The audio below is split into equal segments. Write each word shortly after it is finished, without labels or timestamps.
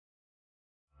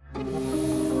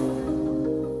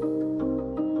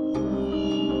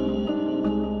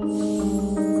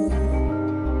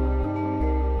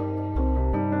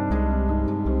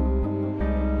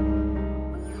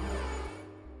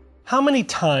How many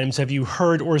times have you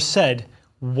heard or said,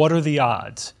 "What are the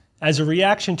odds?" as a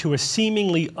reaction to a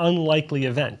seemingly unlikely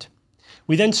event?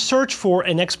 We then search for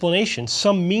an explanation,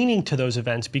 some meaning to those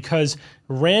events, because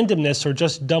randomness or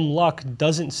just dumb luck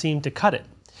doesn't seem to cut it.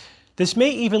 This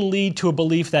may even lead to a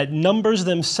belief that numbers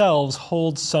themselves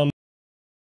hold some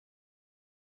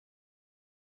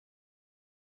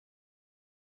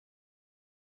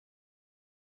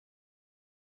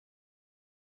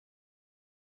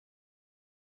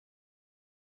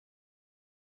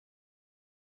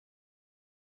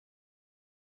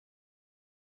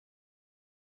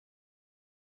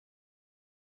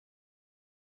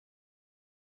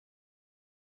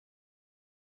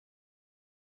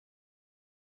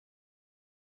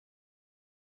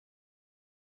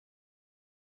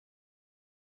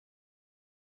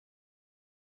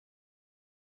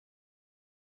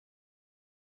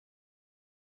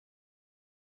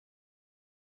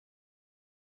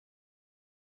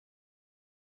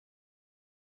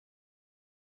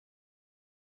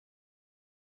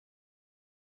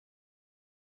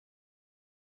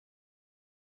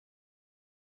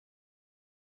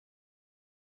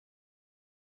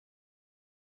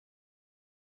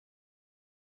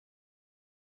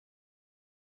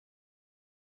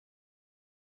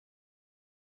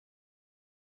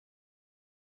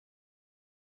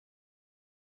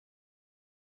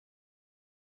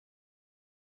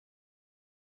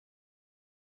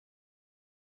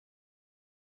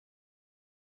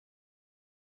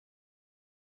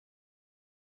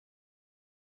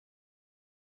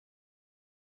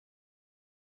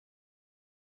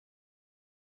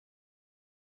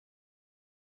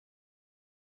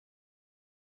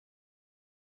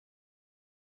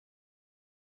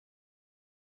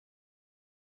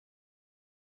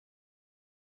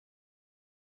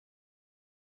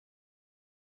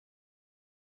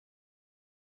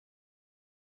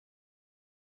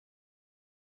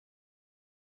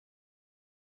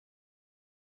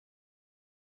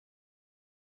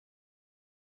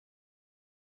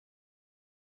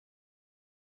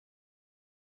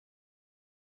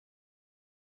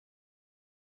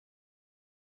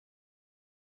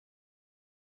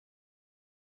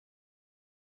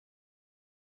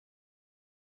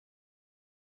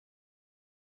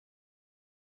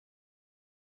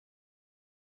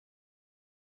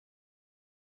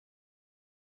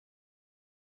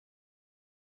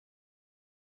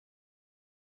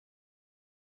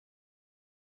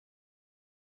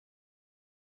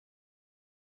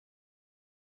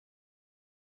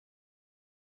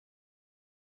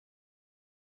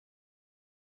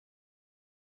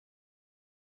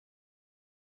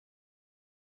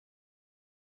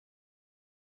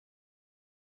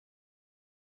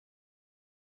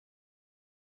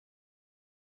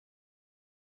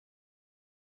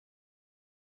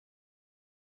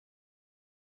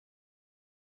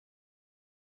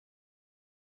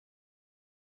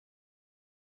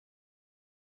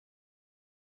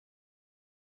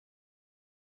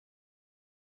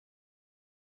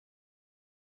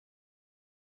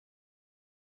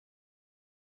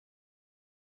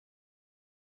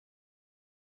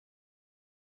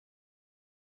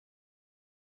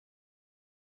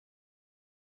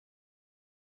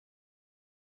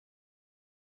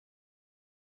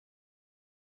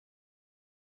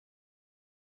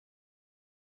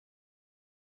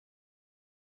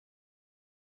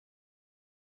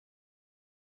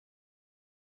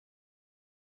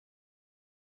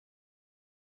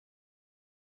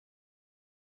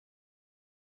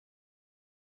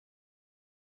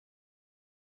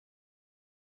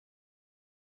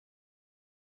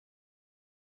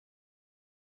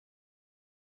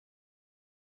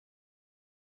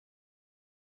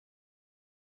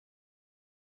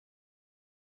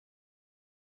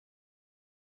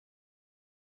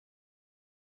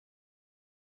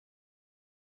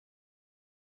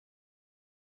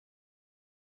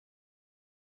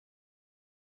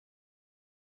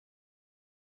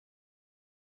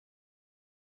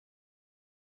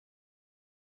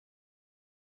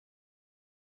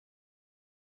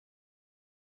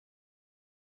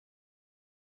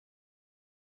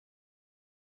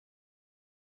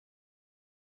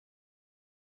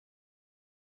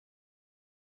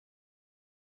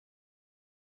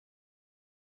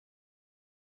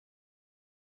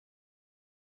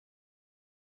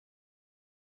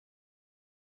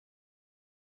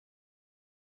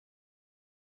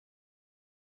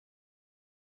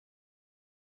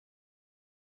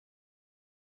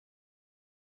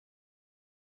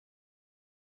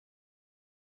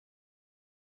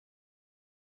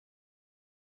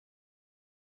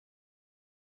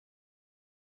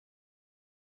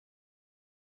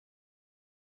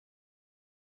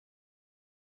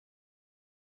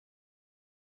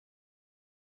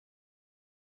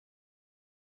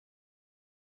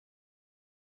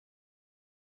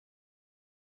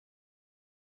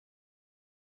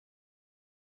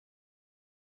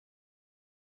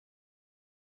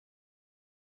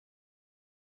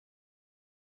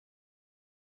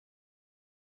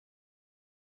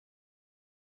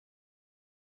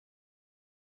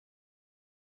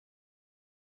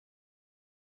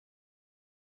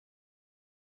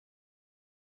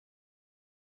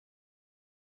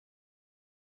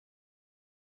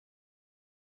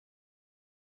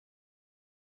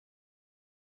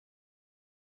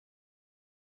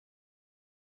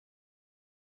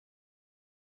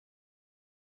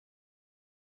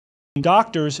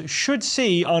Doctors should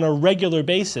see on a regular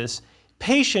basis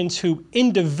patients who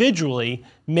individually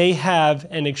may have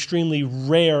an extremely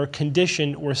rare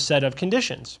condition or set of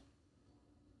conditions.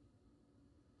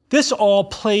 This all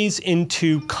plays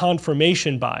into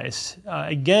confirmation bias.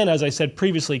 Again, as I said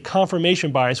previously,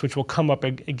 confirmation bias, which will come up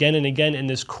again and again in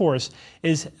this course,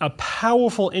 is a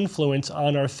powerful influence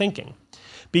on our thinking.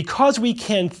 Because we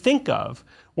can think of,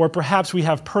 or perhaps we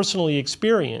have personally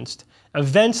experienced,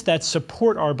 events that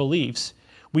support our beliefs,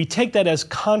 we take that as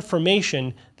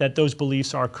confirmation that those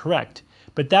beliefs are correct.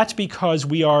 But that's because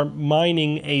we are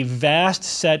mining a vast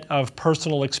set of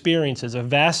personal experiences, a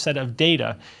vast set of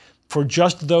data, for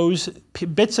just those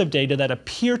bits of data that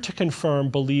appear to confirm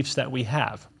beliefs that we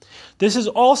have. This is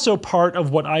also part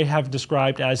of what I have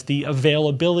described as the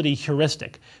availability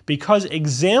heuristic. Because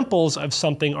examples of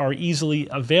something are easily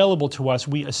available to us,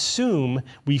 we assume,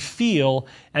 we feel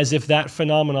as if that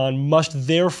phenomenon must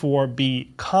therefore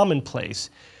be commonplace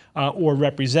or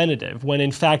representative, when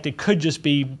in fact it could just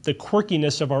be the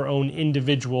quirkiness of our own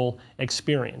individual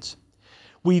experience.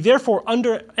 We therefore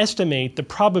underestimate the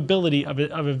probability of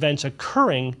events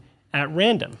occurring at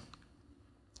random.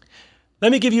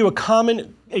 Let me give you a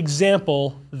common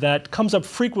example that comes up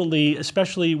frequently,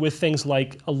 especially with things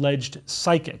like alleged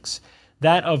psychics,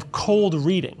 that of cold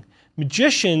reading.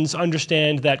 Magicians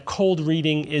understand that cold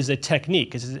reading is a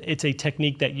technique. It's a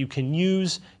technique that you can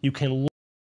use, you can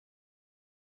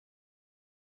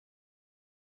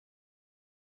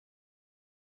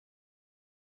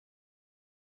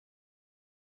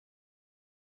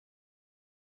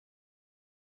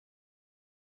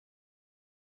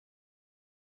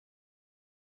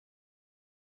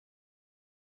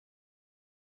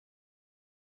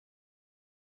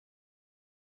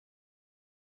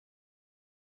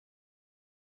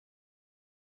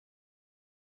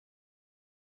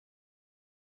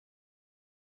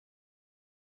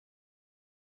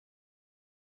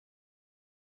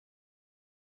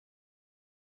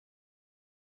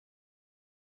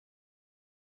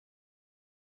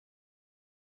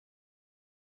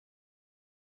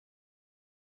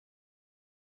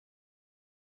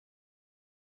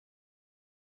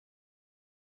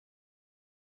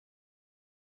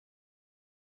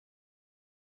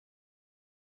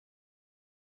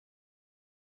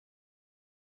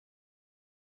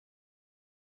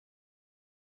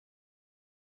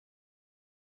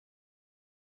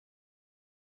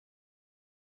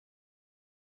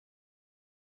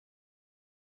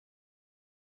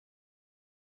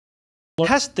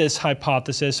test this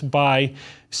hypothesis by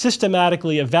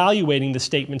systematically evaluating the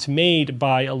statements made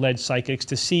by alleged psychics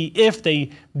to see if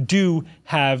they do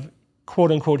have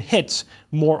quote-unquote hits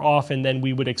more often than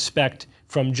we would expect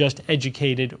from just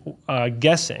educated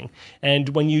guessing. And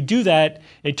when you do that,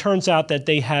 it turns out that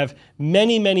they have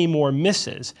many, many more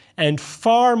misses, and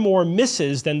far more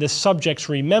misses than the subjects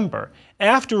remember.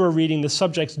 After a reading, the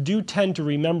subjects do tend to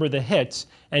remember the hits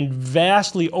and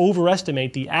vastly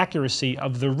overestimate the accuracy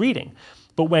of the reading.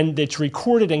 But when it's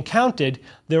recorded and counted,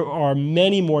 there are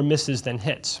many more misses than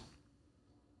hits.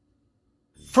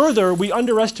 Further, we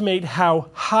underestimate how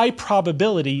high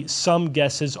probability some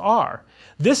guesses are.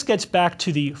 This gets back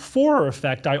to the Forer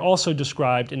effect I also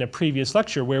described in a previous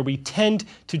lecture, where we tend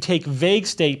to take vague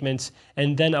statements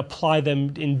and then apply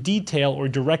them in detail or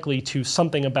directly to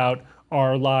something about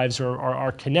our lives or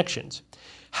our connections.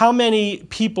 How many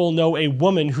people know a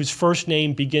woman whose first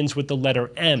name begins with the letter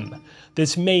M?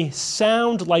 This may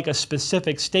sound like a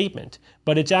specific statement,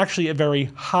 but it's actually a very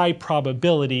high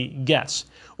probability guess.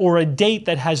 Or a date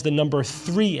that has the number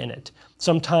 3 in it.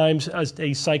 Sometimes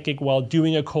a psychic, while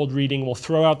doing a cold reading, will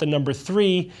throw out the number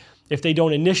 3. If they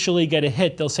don't initially get a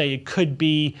hit, they'll say it could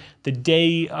be the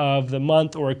day of the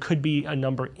month, or it could be a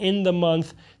number in the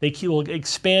month. They will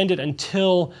expand it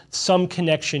until some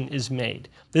connection is made.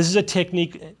 This is a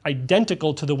technique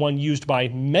identical to the one used by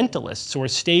mentalists or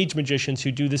stage magicians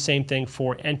who do the same thing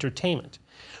for entertainment.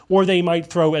 Or they might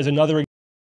throw as another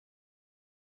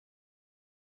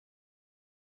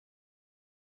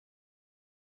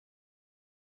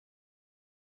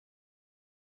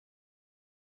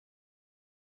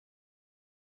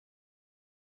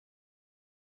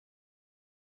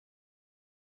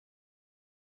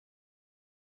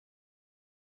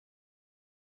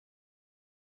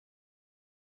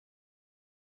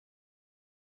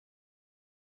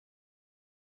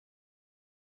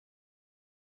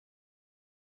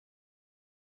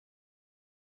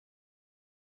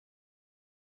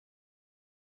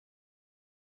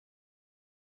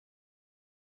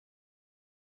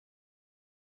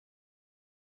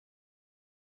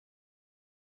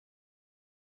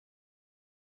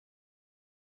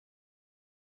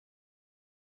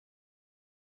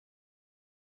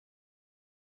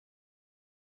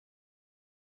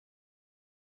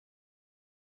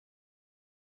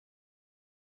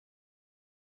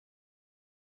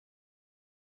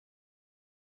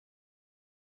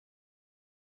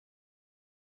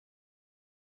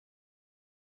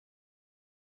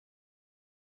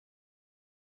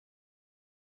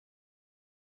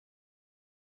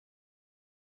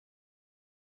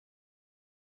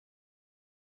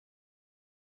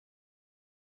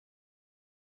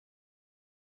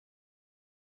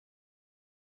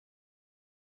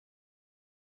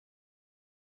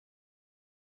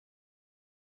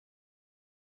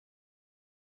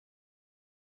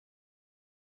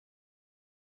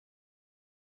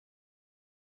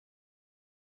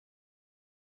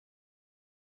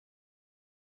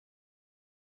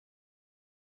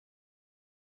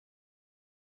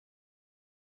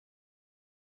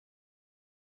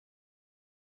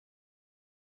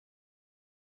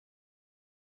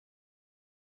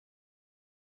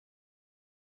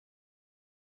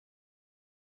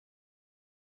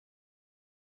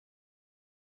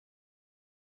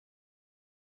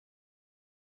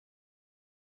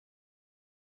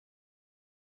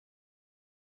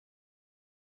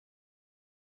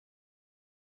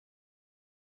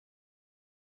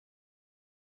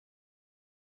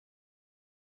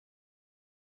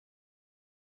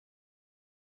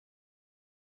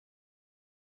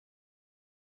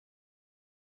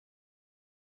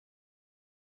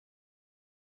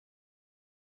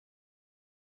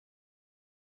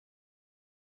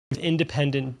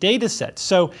independent data sets.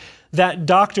 So that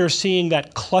doctor seeing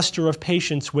that cluster of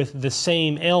patients with the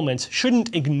same ailments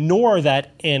shouldn't ignore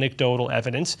that anecdotal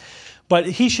evidence, but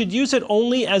he should use it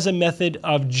only as a method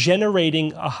of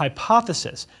generating a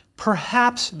hypothesis.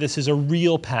 Perhaps this is a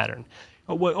real pattern.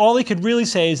 All he could really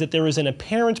say is that there is an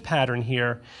apparent pattern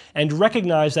here, and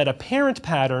recognize that apparent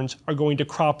patterns are going to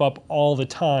crop up all the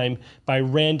time by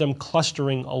random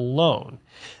clustering alone.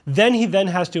 Then he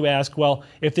has to ask, well,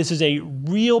 if this is a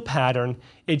real pattern,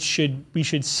 we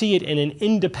should see it in an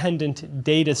independent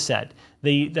data set.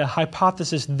 The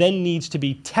hypothesis then needs to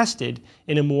be tested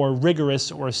in a more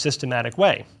rigorous or systematic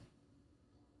way.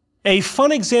 A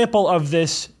fun example of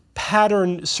this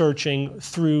pattern searching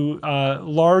through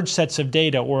large sets of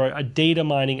data, or a data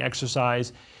mining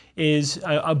exercise, is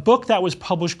a book that was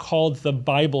published called The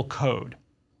Bible Code.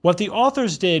 What the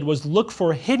authors did was look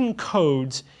for hidden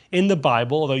codes in the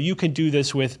Bible, although you can do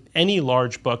this with any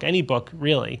large book, any book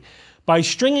really, by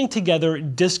stringing together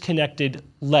disconnected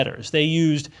letters. They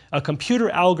used a computer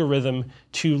algorithm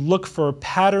to look for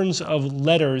patterns of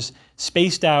letters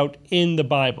spaced out in the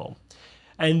Bible.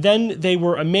 And then they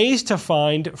were amazed to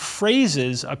find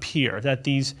phrases appear, that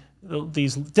these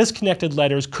disconnected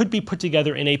letters could be put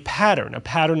together in a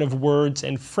pattern of words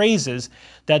and phrases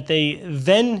that they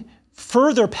then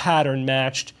further pattern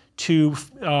matched to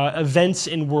events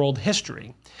in world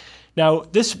history. Now,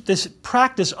 this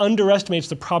practice underestimates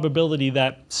the probability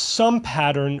that some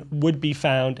pattern would be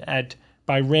found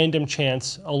by random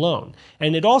chance alone.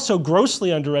 And it also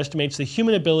grossly underestimates the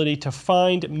human ability to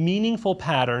find meaningful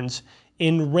patterns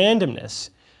in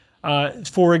randomness.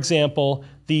 For example,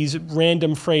 these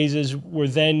random phrases were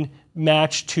then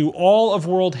matched to all of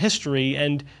world history,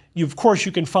 and of course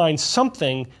you can find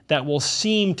something that will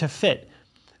seem to fit.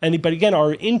 But again,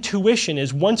 our intuition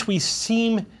is once we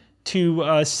seem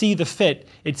to see the fit,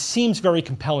 it seems very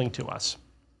compelling to us.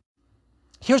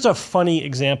 Here's a funny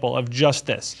example of just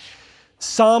this.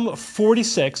 Psalm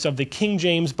 46 of the King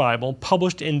James Bible,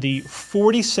 published in the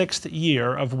 46th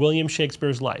year of William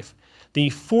Shakespeare's life. The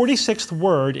 46th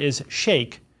word is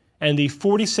shake, and the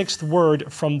 46th word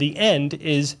from the end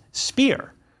is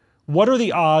spear. What are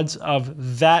the odds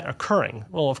of that occurring?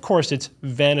 Well, of course, it's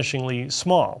vanishingly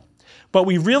small. But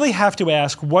we really have to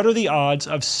ask, what are the odds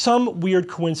of some weird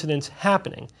coincidence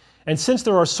happening? And since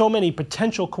there are so many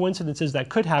potential coincidences that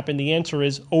could happen, the answer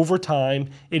is, over time,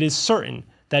 it is certain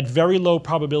that very low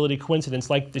probability coincidence,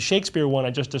 like the Shakespeare one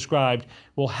I just described,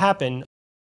 will happen.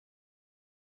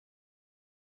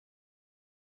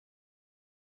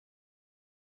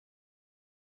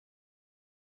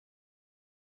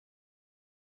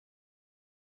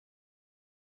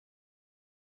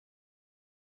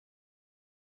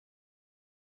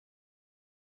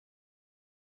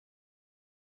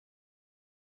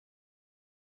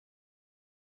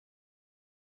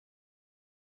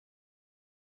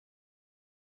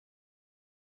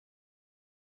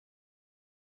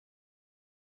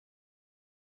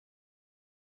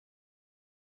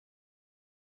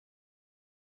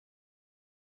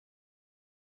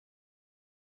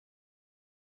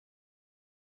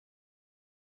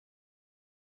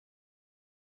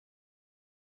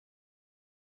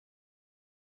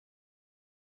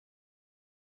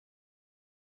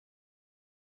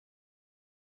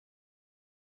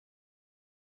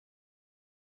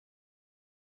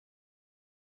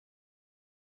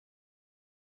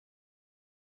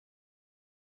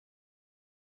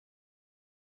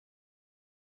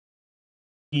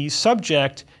 The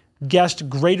subject guessed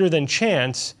greater than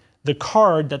chance the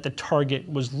card that the target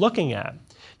was looking at.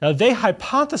 Now, they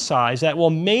hypothesized that, well,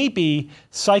 maybe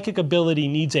psychic ability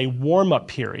needs a warm-up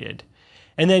period,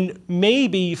 and then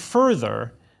maybe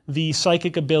further, the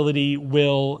psychic ability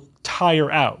will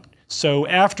tire out. So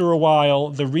after a while,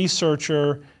 the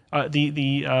researcher,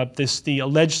 the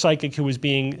alleged psychic who was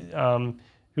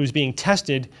being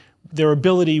tested, their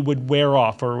ability would wear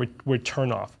off or would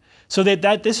turn off. So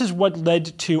this is what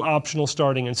led to optional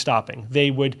starting and stopping. They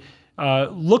would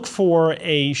look for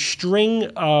a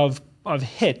string of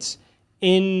hits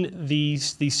in the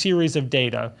series of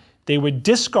data. They would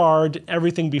discard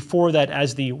everything before that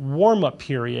as the warm-up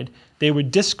period. They would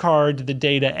discard the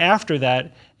data after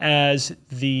that as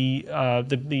the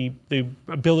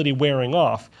ability wearing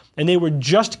off. And they would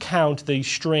just count the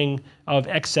string of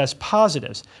excess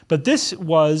positives. But this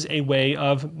was a way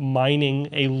of mining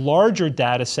a larger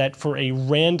data set for a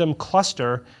random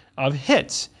cluster of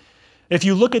hits. If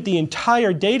you look at the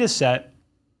entire data set,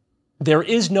 there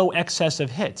is no excess of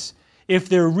hits. If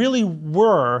there really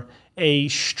were a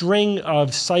string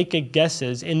of psychic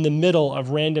guesses in the middle of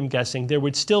random guessing, there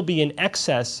would still be an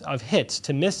excess of hits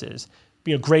to misses.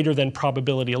 greater than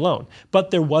probability alone.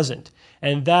 But there wasn't.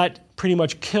 And that pretty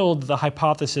much killed the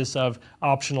hypothesis of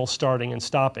optional starting and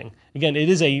stopping. Again, it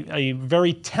is a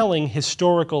very telling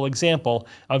historical example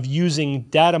of using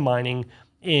data mining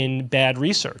in bad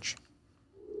research.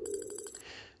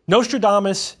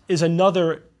 Nostradamus is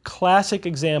another classic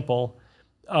example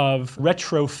of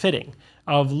retrofitting,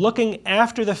 of looking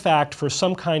after the fact for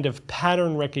some kind of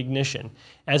pattern recognition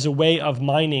as a way of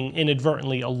mining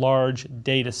inadvertently a large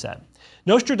data set.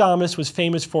 Nostradamus was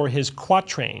famous for his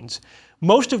quatrains,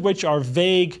 most of which are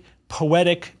vague,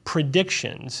 poetic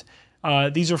predictions.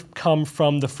 These come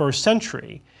from the 1st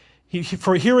century.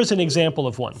 Here is an example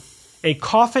of one. A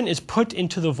coffin is put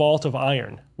into the vault of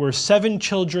iron, where 7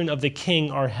 children of the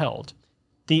king are held.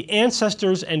 The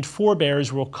ancestors and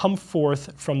forebears will come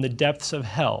forth from the depths of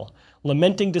hell,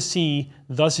 lamenting to see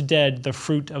thus dead the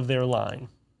fruit of their line.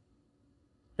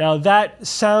 Now that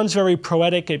sounds very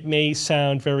poetic, it may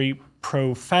sound very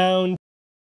profound.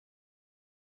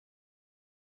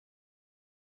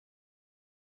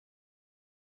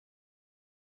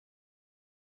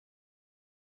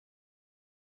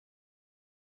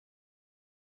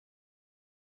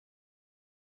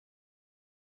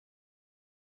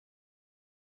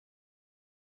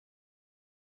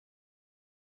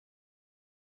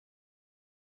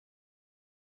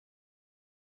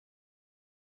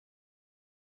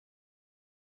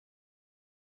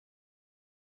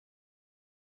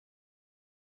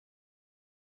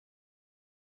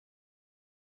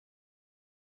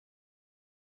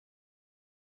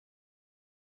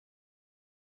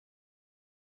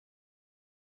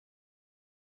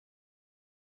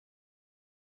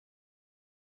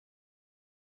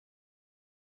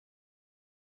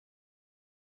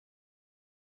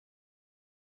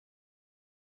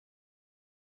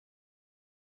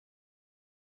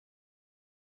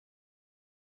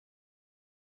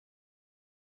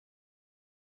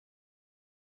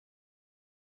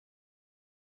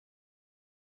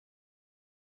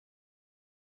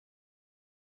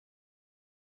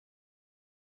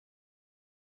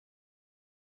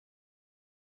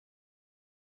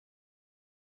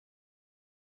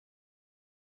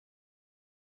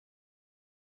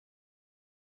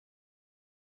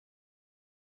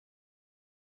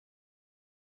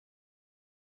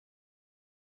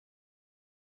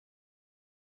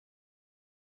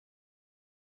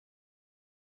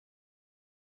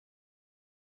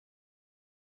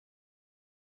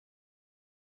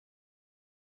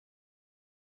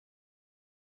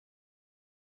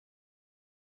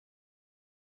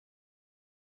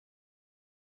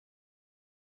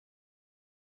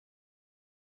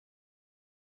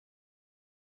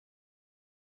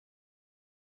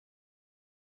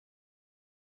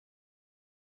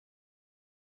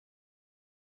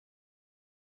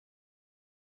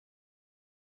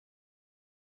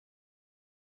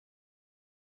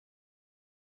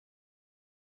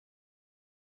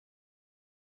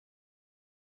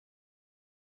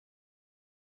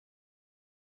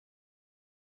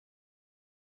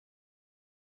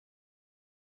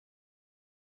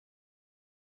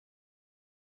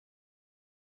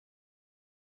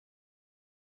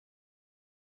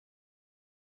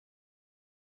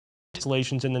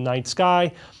 Constellations in the night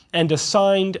sky and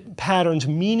assigned patterns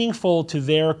meaningful to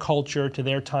their culture, to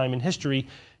their time in history,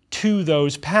 to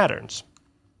those patterns.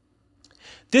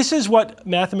 This is what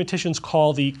mathematicians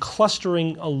call the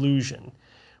clustering illusion.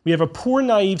 We have a poor,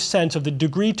 naive sense of the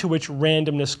degree to which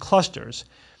randomness clusters.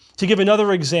 To give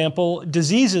another example,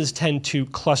 diseases tend to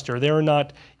cluster. They are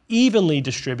not evenly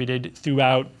distributed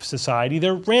throughout society,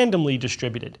 they're randomly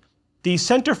distributed. The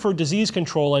Center for Disease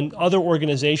Control and other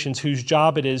organizations whose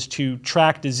job it is to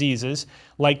track diseases,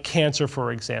 like cancer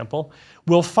for example,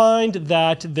 will find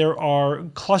that there are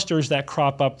clusters that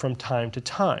crop up from time to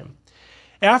time.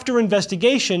 After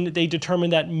investigation, they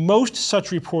determined that most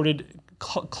such reported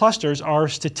clusters are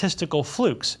statistical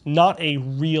flukes, not a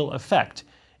real effect.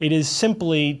 It is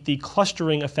simply the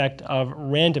clustering effect of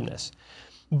randomness.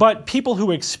 But people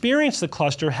who experience the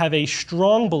cluster have a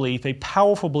strong belief, a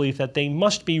powerful belief that they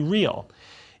must be real.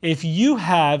 If you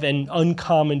have an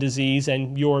uncommon disease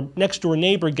and your next door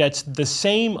neighbor gets the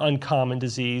same uncommon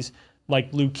disease,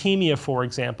 like leukemia for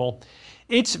example,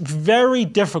 it's very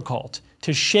difficult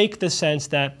to shake the sense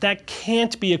that that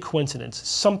can't be a coincidence.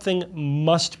 Something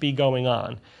must be going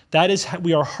on. That is,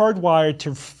 we are hardwired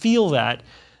to feel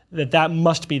that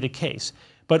must be the case.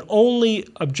 But only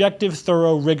objective,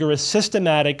 thorough, rigorous,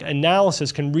 systematic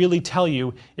analysis can really tell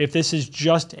you if this is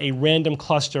just a random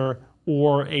cluster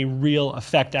or a real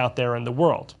effect out there in the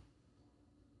world.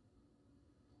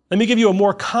 Let me give you a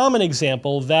more common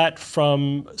example, that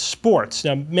from sports.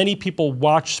 Now, many people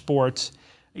watch sports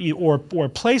or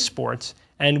play sports,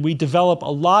 and we develop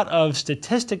a lot of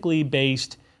statistically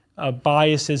based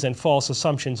biases and false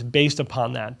assumptions based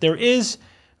upon that. There is,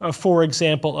 for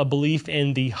example, a belief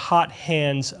in the hot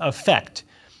hands effect.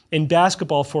 In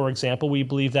basketball, for example, we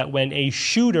believe that when a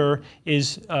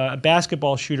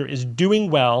basketball shooter is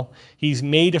doing well, he's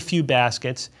made a few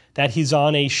baskets, that he's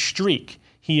on a streak.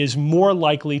 He is more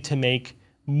likely to make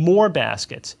more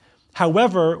baskets.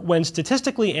 However, when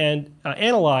statistically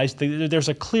analyzed, there's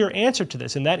a clear answer to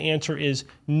this, and that answer is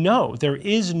no. There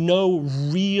is no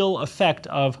real effect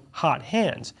of hot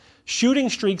hands. Shooting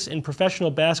streaks in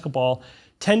professional basketball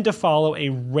tend to follow a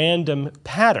random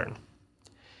pattern.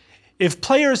 If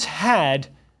players had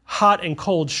hot and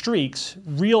cold streaks,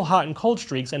 real hot and cold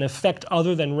streaks, an effect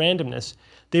other than randomness,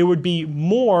 there would be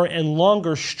more and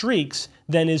longer streaks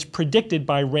than is predicted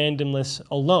by randomness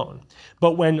alone.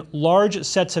 But when large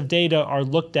sets of data are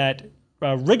looked at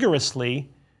rigorously,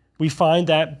 we find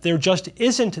that there just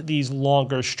isn't these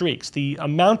longer streaks. The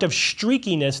amount of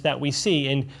streakiness that we see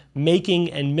in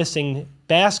making and missing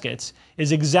baskets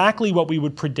is exactly what we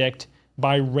would predict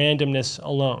by randomness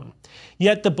alone.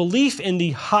 Yet the belief in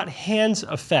the hot hands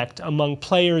effect among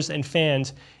players and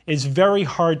fans is very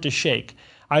hard to shake.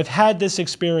 I've had this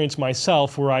experience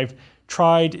myself where I've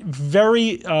tried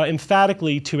very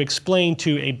emphatically to explain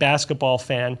to a basketball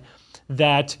fan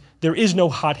that there is no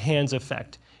hot hands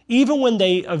effect. Even when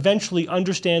they eventually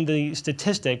understand the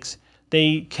statistics,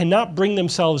 they cannot bring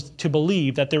themselves to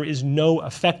believe that there is no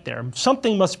effect there.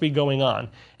 Something must be going on.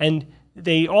 And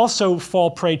they also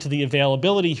fall prey to the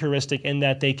availability heuristic in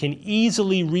that they can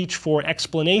easily reach for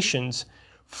explanations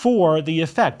for the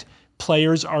effect.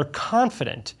 Players are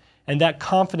confident, and that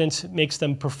confidence makes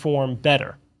them perform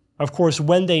better. Of course,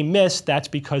 when they miss, that's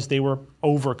because they were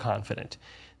overconfident.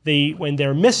 When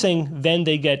they're missing, then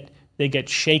they get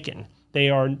shaken.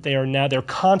 Their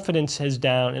confidence is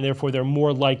down, and therefore they're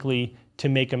more likely to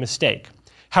make a mistake.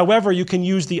 However, you can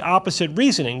use the opposite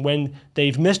reasoning. When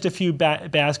they've missed a few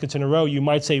baskets in a row, you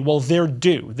might say, well, they're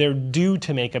due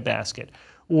to make a basket.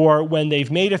 Or when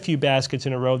they've made a few baskets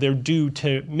in a row, they're due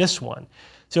to miss one.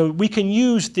 So we can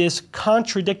use this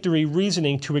contradictory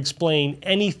reasoning to explain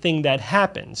anything that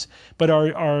happens. But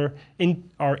our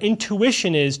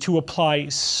intuition is to apply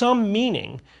some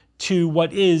meaning to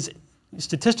what is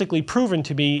statistically proven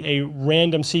to be a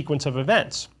random sequence of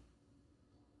events.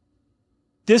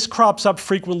 This crops up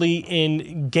frequently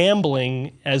in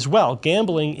gambling as well.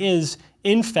 Gambling is,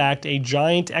 in fact, a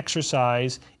giant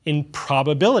exercise in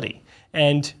probability.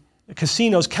 And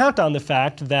casinos count on the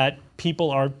fact that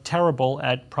people are terrible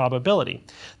at probability.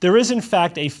 There is, in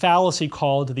fact, a fallacy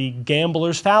called the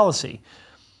gambler's fallacy.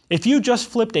 If you just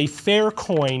flipped a fair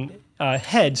coin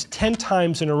heads 10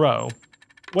 times in a row,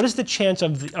 what is the chance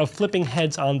of flipping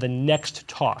heads on the next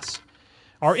toss?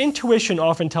 Our intuition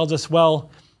often tells us, well,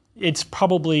 it's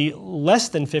probably less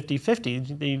than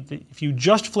 50-50. If you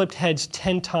just flipped heads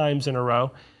 10 times in a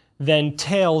row, then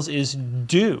tails is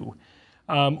due.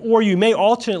 Or you may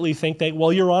alternately think that,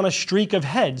 well, you're on a streak of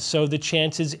heads, so the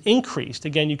chance is increased.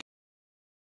 Again, you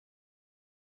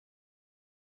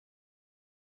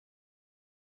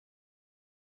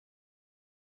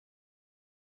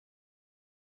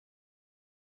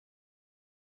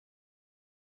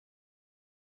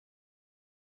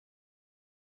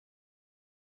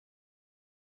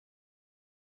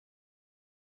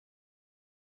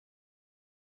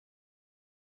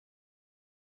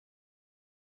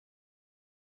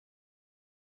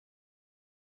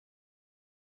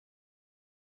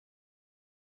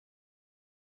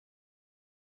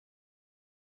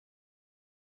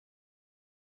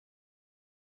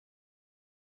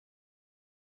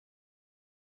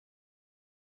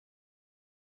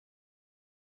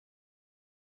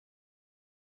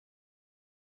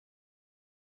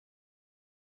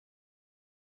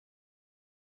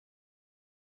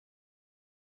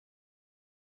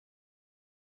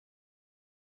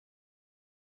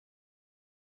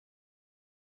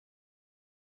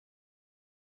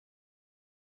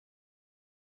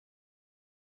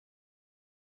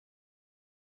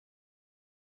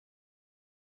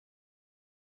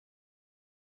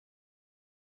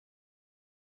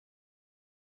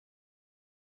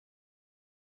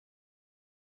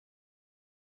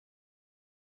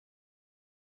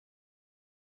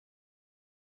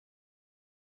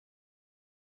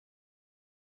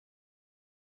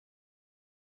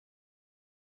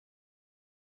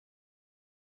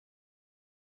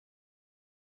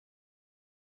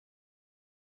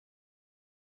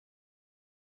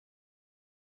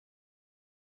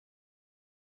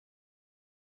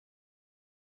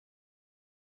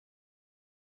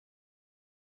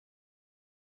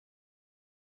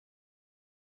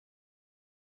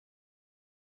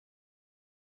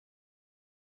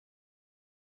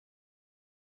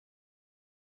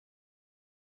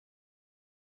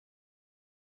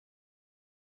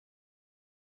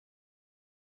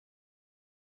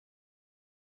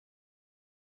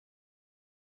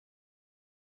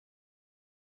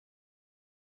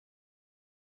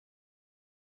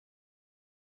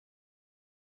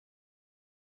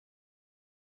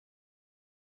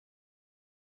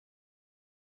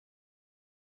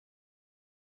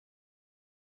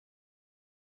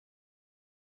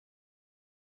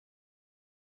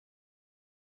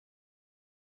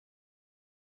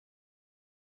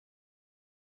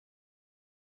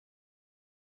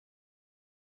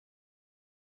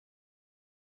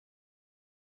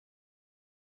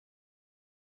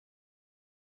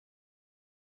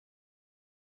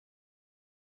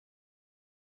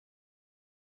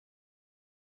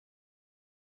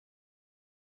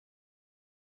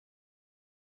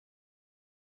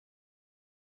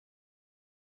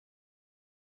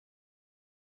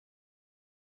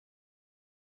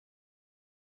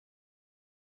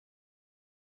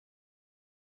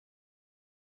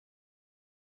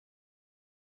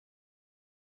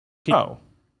go.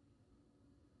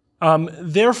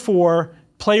 Therefore,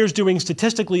 players doing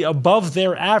statistically above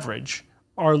their average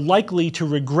are likely to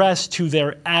regress to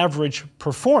their average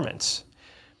performance.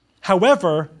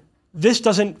 However, this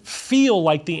doesn't feel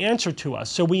like the answer to us,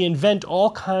 so we invent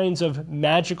all kinds of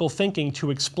magical thinking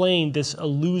to explain this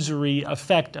illusory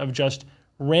effect of just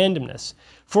randomness.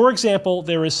 For example,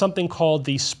 there is something called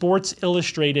the Sports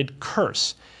Illustrated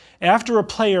curse. After a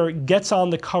player gets on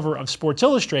the cover of Sports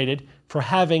Illustrated for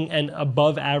having an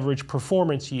above-average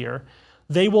performance year,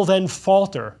 they will then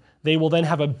falter. They will then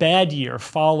have a bad year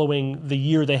following the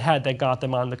year they had that got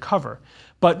them on the cover.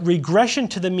 But regression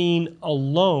to the mean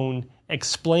alone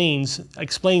explains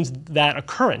that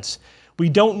occurrence. We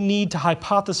don't need to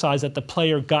hypothesize that the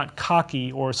player got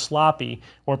cocky or sloppy,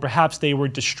 or perhaps they were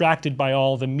distracted by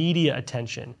all the media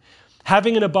attention.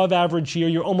 Having an above average year,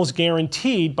 you're almost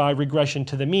guaranteed by regression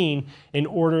to the mean in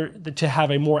order to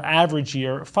have a more average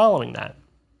year following that.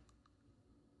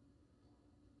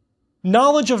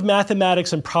 Knowledge of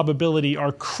mathematics and probability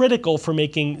are critical for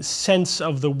making sense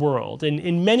of the world. And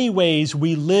in many ways,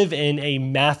 we live in a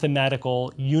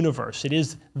mathematical universe. It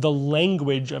is the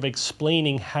language of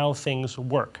explaining how things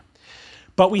work.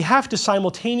 But we have to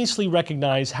simultaneously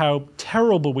recognize how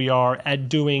terrible we are at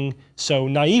doing so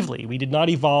naively. We did not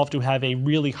evolve to have a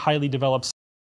really highly developed